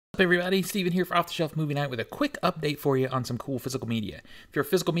everybody? Steven here for Off the Shelf Movie Night with a quick update for you on some cool physical media. If you're a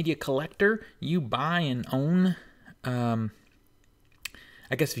physical media collector, you buy and own, I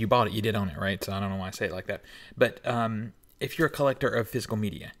guess if you bought it, you did own it, right? So I don't know why I say it like that. But if you're a collector of physical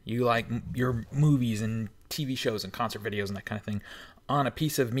media, you like your movies and TV shows and concert videos and that kind of thing on a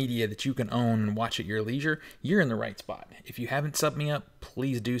piece of media that you can own and watch at your leisure, you're in the right spot. If you haven't subbed me up,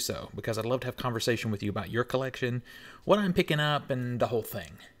 please do so, because I'd love to have a conversation with you about your collection, what I'm picking up, and the whole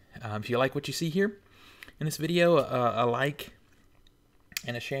thing. If you like what you see here in this video, a like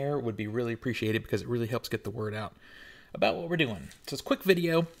and a share would be really appreciated because it really helps get the word out about what we're doing. So it's a quick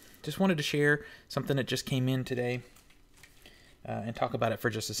video. Just wanted to share something that just came in today and talk about it for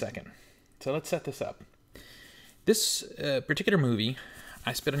just a second. So let's set this up. This particular movie,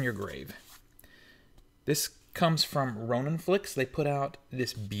 I Spit on Your Grave. This comes from Ronin Flix. They put out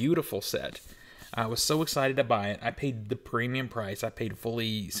this beautiful set. I was so excited to buy it. I paid the premium price. I paid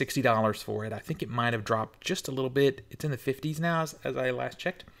fully $60 for it. I think it might have dropped just a little bit. It's in the 50s now, as I last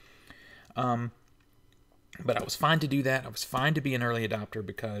checked. But I was fine to do that. I was fine to be an early adopter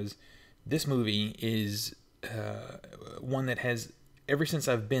because this movie is one that has, ever since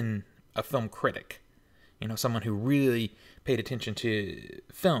I've been a film critic, you know, someone who really paid attention to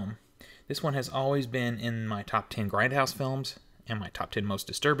film, this one has always been in my top 10 Grindhouse films and my top 10 most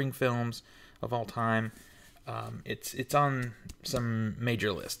disturbing films of all time. It's on some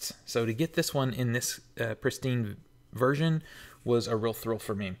major lists. So to get this one in this pristine version was a real thrill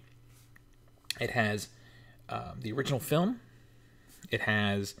for me. It has the original film. It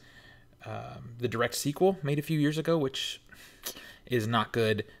has the direct sequel made a few years ago, which is not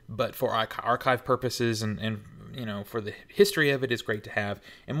good, but for archive purposes and you know, for the history of it, is great to have.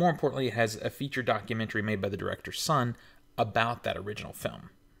 And more importantly, it has a feature documentary made by the director's son about that original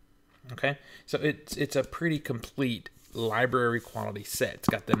film. Okay, so it's a pretty complete library quality set. It's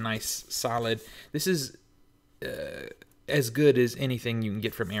got the nice solid. This is as good as anything you can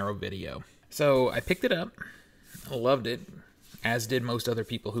get from Arrow Video. So I picked it up. I loved it, as did most other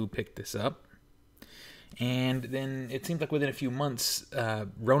people who picked this up. And then it seemed like within a few months,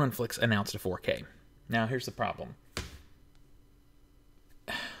 Ronin Flix announced a 4K. Now here's the problem.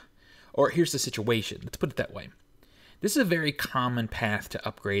 Or here's the situation. Let's put it that way. This is a very common path to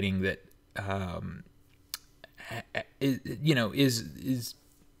upgrading that, is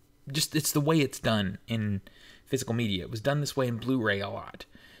just, it's the way it's done in physical media. It was done this way in Blu-ray a lot,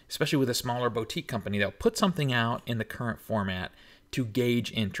 especially with a smaller boutique company. They'll put something out in the current format to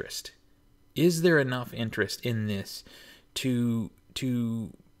gauge interest. Is there enough interest in this to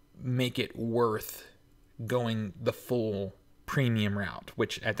make it worth going the full premium route,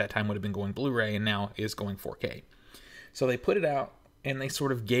 which at that time would have been going Blu-ray and now is going 4K. So they put it out and they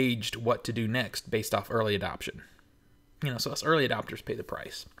sort of gauged what to do next based off early adoption. You know, so us early adopters pay the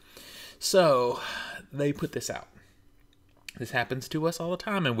price. So they put this out. This happens to us all the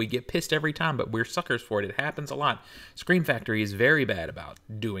time and we get pissed every time, but we're suckers for it. It happens a lot. Screen Factory is very bad about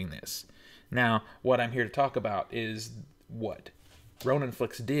doing this. Now, what I'm here to talk about is what Ronin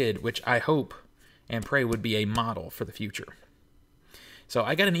Flix did, which I hope and pray would be a model for the future. So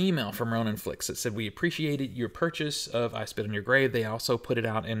I got an email from Ronin Flix that said, we appreciated your purchase of I Spit on Your Grave. They also put it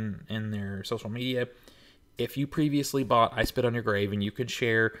out in their social media. If you previously bought I Spit on Your Grave and you could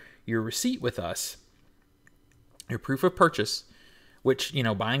share your receipt with us, your proof of purchase, which, you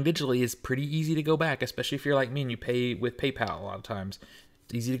know, buying digitally is pretty easy to go back, especially if you're like me and you pay with PayPal a lot of times.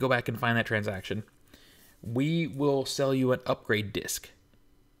 It's easy to go back and find that transaction. We will sell you an upgrade disc,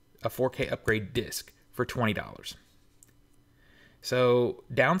 a 4K upgrade disc for $20. So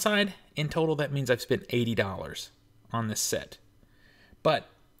downside, in total, that means I've spent $80 on this set. But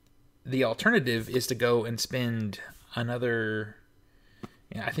the alternative is to go and spend another,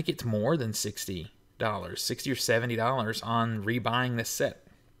 I think it's more than $60, $60 or $70 on rebuying this set.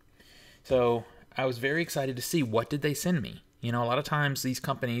 So I was very excited to see what did they send me. You know, a lot of times these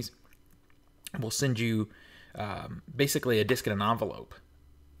companies will send you basically a disc in an envelope.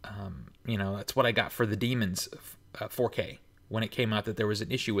 You know, that's what I got for the Demons 4K. When it came out that there was an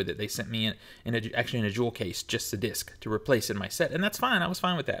issue with it, they sent me actually in a jewel case, just the disc to replace in my set. And that's fine. I was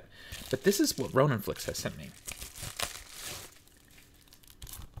fine with that. But this is what Ronin Flix has sent me.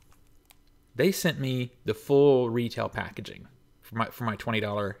 They sent me the full retail packaging for my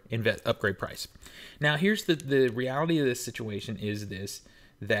 $20 upgrade price. Now, here's the reality of this situation is this,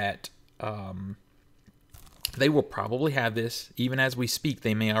 that they will probably have this, even as we speak,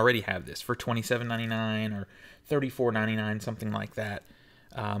 they may already have this for $27.99 or $34.99, something like that.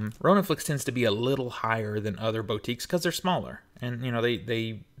 Ronin Flix tends to be a little higher than other boutiques because they're smaller, and you know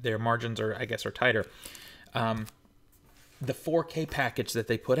their margins are, I guess, are tighter. The 4K package that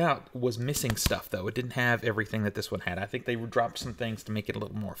they put out was missing stuff, though. It didn't have everything that this one had. I think they dropped some things to make it a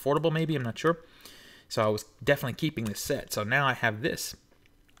little more affordable, maybe. I'm not sure. So I was definitely keeping this set. So now I have this.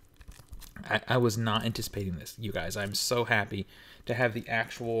 I was not anticipating this, you guys. I'm so happy to have the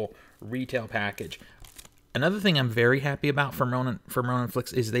actual retail package. Another thing I'm very happy about from Ronin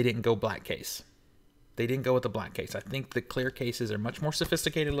Flix is they didn't go black case. They didn't go with the black case. I think the clear cases are much more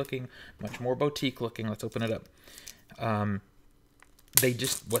sophisticated looking, much more boutique looking. Let's open it up.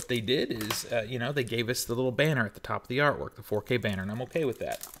 What they did is, they gave us the little banner at the top of the artwork, the 4K banner, and I'm okay with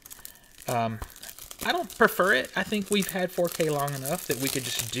that. I don't prefer it. I think we've had 4K long enough that we could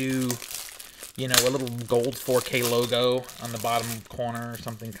just do, a little gold 4K logo on the bottom corner or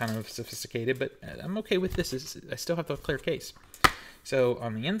something kind of sophisticated, but I'm okay with this. I still have the clear case. So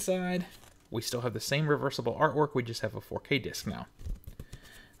on the inside, we still have the same reversible artwork. We just have a 4K disc now.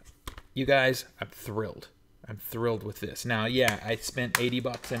 You guys, I'm thrilled. I'm thrilled with this. Now, yeah, I spent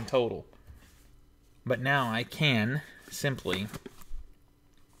 $80 in total, but now I can simply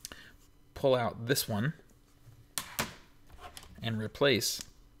pull out this one and replace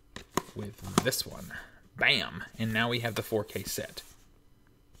with this one. Bam! And now we have the 4K set.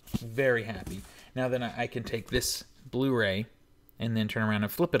 Very happy. Now then I can take this Blu-ray and then turn around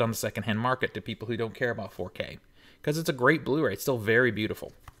and flip it on the secondhand market to people who don't care about 4K. Because it's a great Blu-ray. It's still very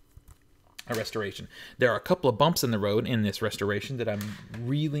beautiful. A restoration. There are a couple of bumps in the road in this restoration that I'm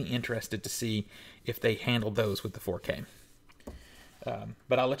really interested to see if they handle those with the 4K.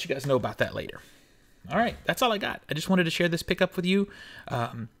 But I'll let you guys know about that later. All right, that's all I got. I just wanted to share this pickup with you.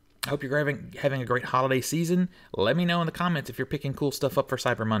 I hope you're having a great holiday season. Let me know in the comments if you're picking cool stuff up for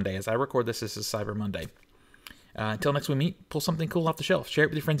Cyber Monday. As I record this is Cyber Monday. Until next we meet, pull something cool off the shelf. Share it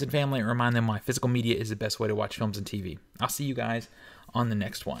with your friends and family and remind them why physical media is the best way to watch films and TV. I'll see you guys on the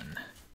next one.